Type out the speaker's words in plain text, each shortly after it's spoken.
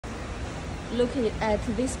look at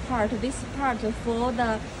this part for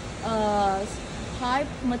the pipe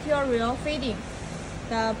material feeding,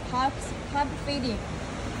 the pipe feeding.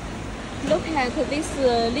 Look at this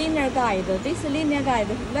linear guide. This linear guide,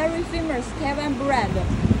 very famous Taiwan brand,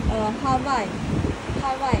 Taiwan.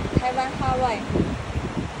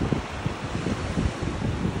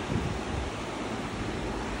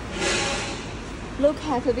 Look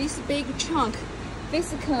at this big chunk.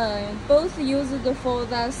 This can both used for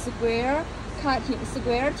the square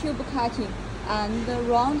tube cutting and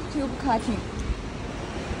round tube cutting.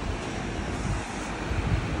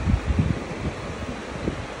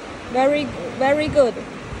 Very good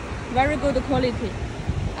quality.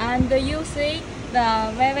 And you see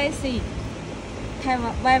the YYC,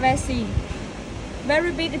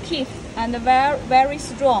 very big teeth and very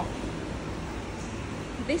strong.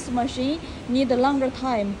 This machine need a longer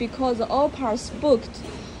time because all parts booked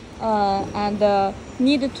and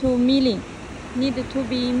need to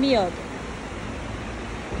be milled.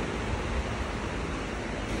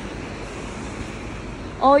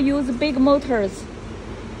 All use big motors.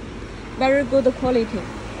 Very good quality.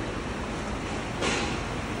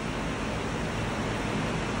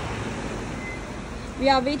 We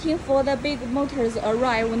are waiting for the big motors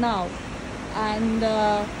arrive now, and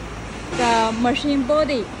the machine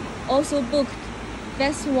body also booked.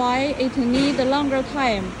 That's why it need a longer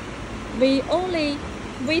time. We only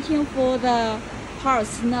waiting for the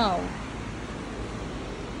parts now.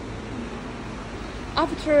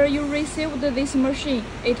 After you received this machine,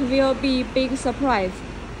 it will be big surprise.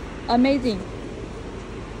 Amazing.